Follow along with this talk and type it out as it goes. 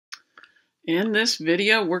In this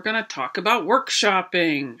video, we're going to talk about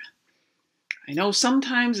workshopping. I know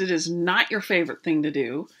sometimes it is not your favorite thing to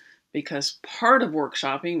do because part of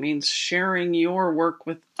workshopping means sharing your work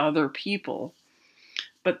with other people.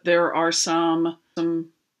 But there are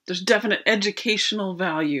there's definite educational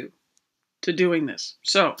value to doing this.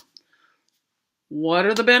 So, what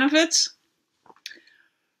are the benefits?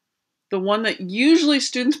 The one that usually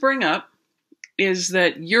students bring up is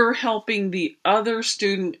that you're helping the other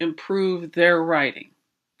student improve their writing,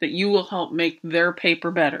 that you will help make their paper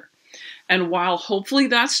better. And while hopefully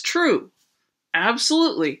that's true,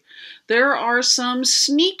 absolutely, there are some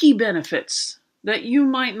sneaky benefits that you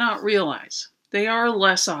might not realize. They are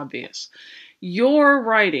less obvious. Your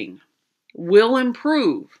writing will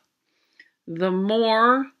improve the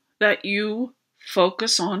more that you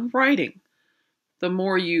focus on writing, the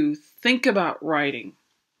more you think about writing,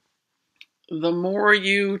 the more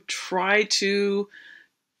you try to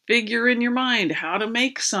figure in your mind how to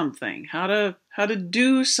make something, how to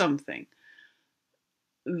do something,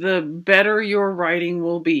 the better your writing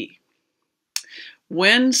will be.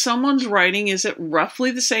 When someone's writing is at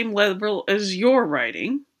roughly the same level as your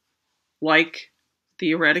writing, like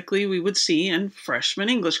theoretically we would see in freshman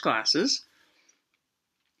English classes,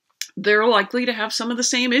 they're likely to have some of the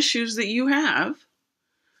same issues that you have.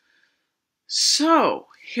 So,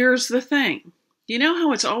 here's the thing. You know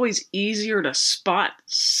how it's always easier to spot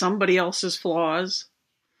somebody else's flaws?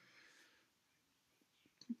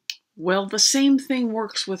 Well, the same thing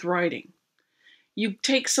works with writing. You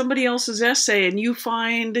take somebody else's essay and you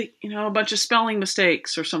find, a bunch of spelling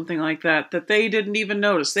mistakes or something like that they didn't even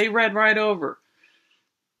notice. They read right over.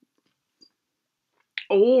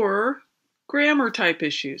 Or grammar type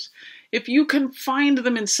issues. If you can find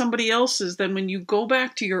them in somebody else's, then when you go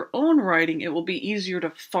back to your own writing, it will be easier to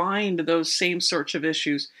find those same sorts of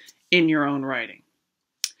issues in your own writing.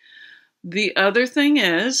 The other thing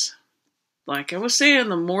is, like I was saying,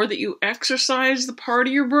 the more that you exercise the part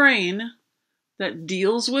of your brain that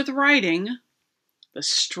deals with writing, the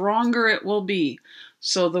stronger it will be.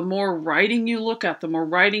 So the more writing you look at, the more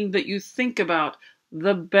writing that you think about,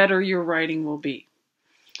 the better your writing will be.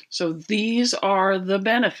 So these are the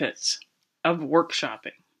benefits of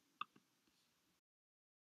workshopping.